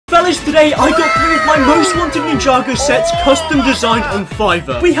guys, today I got 3 of my most wanted Ninjago sets custom designed on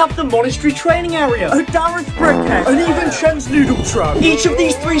Fiverr. We have the Monastery Training Area, a Dareth Brickhead, and even Chen's Noodle Truck. Each of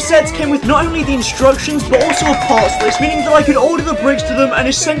these 3 sets came with not only the instructions, but also a parts list, meaning that I could order the bricks to them and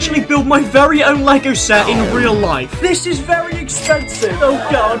essentially build my very own Lego set in real life. This is very expensive, oh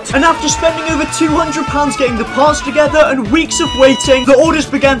god. And after spending over £200 getting the parts together and weeks of waiting, the orders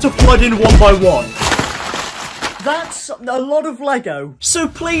began to flood in one by one. That's a lot of Lego. So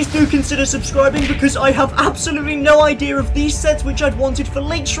please do consider subscribing because I have absolutely no idea if these sets, which I'd wanted for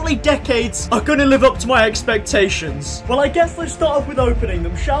literally decades, are gonna live up to my expectations. Well, I guess let's start off with opening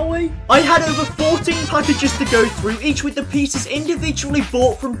them, shall we? I had over 14 packages to go through, each with the pieces individually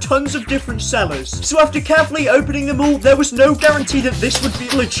bought from tons of different sellers. So after carefully opening them all, there was no guarantee that this would be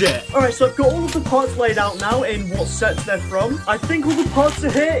legit. Alright, so I've got all of the parts laid out now in what sets they're from. I think all the parts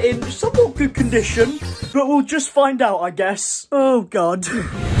are here in somewhat good condition, but we'll just find out, I guess. Oh god.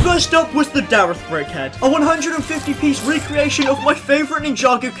 First up was the Dareth Brickhead, a 150-piece recreation of my favourite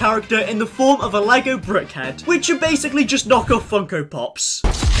Ninjago character in the form of a Lego Brickhead, which are basically just knockoff Funko Pops.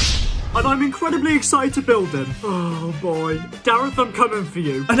 And I'm incredibly excited to build him. Oh boy. Dareth, I'm coming for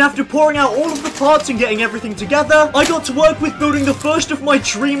you. And after pouring out all of the parts and getting everything together, I got to work with building the first of my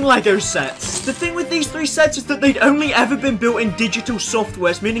dream Lego sets. The thing with these 3 sets is that they'd only ever been built in digital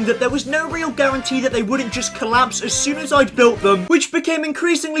softwares, meaning that there was no real guarantee that they wouldn't just collapse as soon as I'd built them, which became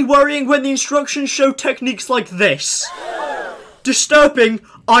increasingly worrying when the instructions showed techniques like this. Disturbing,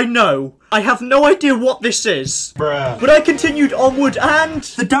 I know. I have no idea what this is. Bruh. But I continued onward and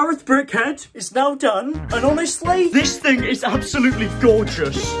the Dareth Brickhead is now done. And honestly, this thing is absolutely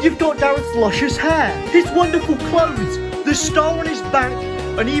gorgeous. You've got Dareth's luscious hair, his wonderful clothes, the star on his back,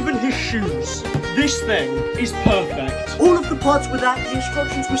 and even his shoes. This thing is perfect. All of the parts were that, the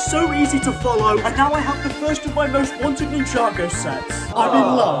instructions were so easy to follow, and now I have the first of my most wanted Ninjago sets. I'm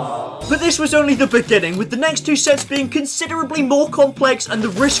in love. But this was only the beginning, with the next 2 sets being considerably more complex and the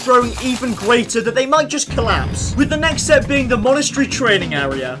risk growing even greater that they might just collapse. With the next set being the Monastery Training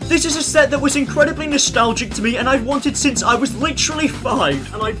Area. This is a set that was incredibly nostalgic to me and I've wanted since I was literally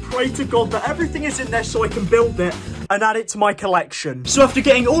 5. And I pray to God that everything is in there so I can build it and add it to my collection. So after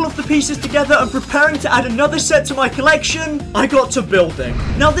getting all of the pieces together and preparing to add another set to my collection, I got to building.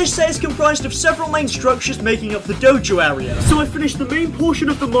 Now this set is comprised of several main structures making up the dojo area. So I finished the main portion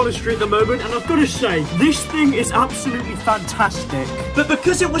of the monastery at the moment and I've got to say, this thing is absolutely fantastic. But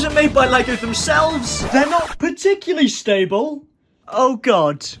because it wasn't made by LEGO themselves, they're not particularly stable. Oh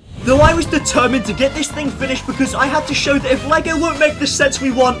god. Though I was determined to get this thing finished because I had to show that if LEGO won't make the sets we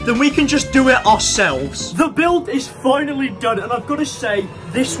want, then we can just do it ourselves. The build is finally done and I've got to say,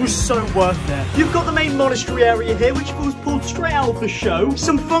 this was so worth it. You've got the main monastery area here, which was pulled straight out of the show.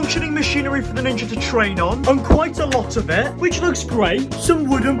 Some functioning machinery for the ninja to train on, and quite a lot of it, which looks great. Some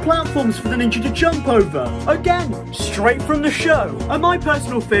wooden platforms for the ninja to jump over. Again, straight from the show. And my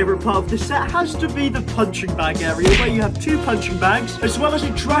personal favourite part of the set has to be the punching bag area, where you have 2 punching bags, as well as a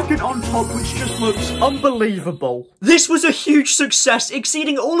dragon on top, which just looks unbelievable. This was a huge success,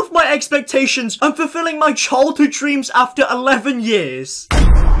 exceeding all of my expectations and fulfilling my childhood dreams after 11 years.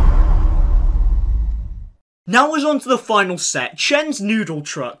 Now we're on to the final set, Chen's Noodle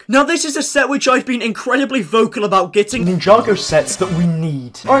Truck. Now this is a set which I've been incredibly vocal about getting Ninjago sets that we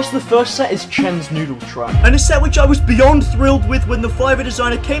need. Alright, so the first set is Chen's Noodle Truck. And a set which I was beyond thrilled with when the Fiverr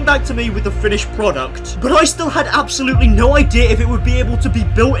designer came back to me with the finished product. But I still had absolutely no idea if it would be able to be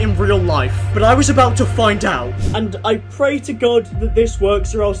built in real life. But I was about to find out. And I pray to God that this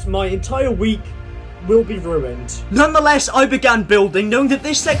works or else my entire week will be ruined. Nonetheless, I began building, knowing that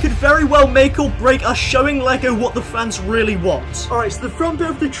this set could very well make or break us showing LEGO what the fans really want. Alright, so the front bit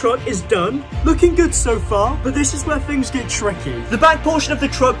of the truck is done. Looking good so far, but this is where things get tricky. The back portion of the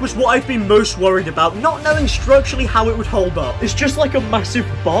truck was what I've been most worried about, not knowing structurally how it would hold up. It's just like a massive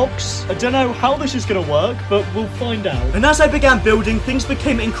box. I don't know how this is gonna work, but we'll find out. And as I began building, things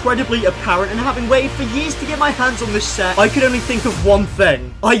became incredibly apparent, and having waited for years to get my hands on this set, I could only think of one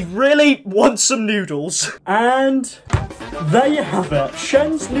thing. I really want some noodles. And there you have it,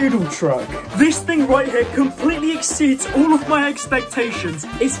 Chen's Noodle Truck. This thing right here completely exceeds all of my expectations.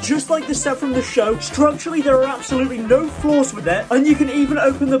 It's just like the set from the show. Structurally, there are absolutely no flaws with it, and you can even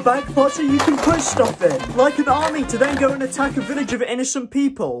open the back part so you can put stuff in, like an army to then go and attack a village of innocent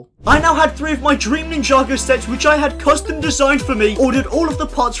people. I now had 3 of my dream Ninjago sets, which I had custom designed for me, ordered all of the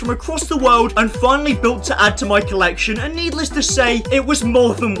parts from across the world, and finally built to add to my collection, and needless to say, it was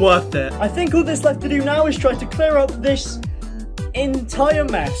more than worth it. I think all that's left to do now is try to clear up this entire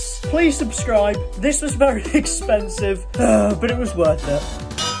mess. Please subscribe. This was very expensive, but it was worth it.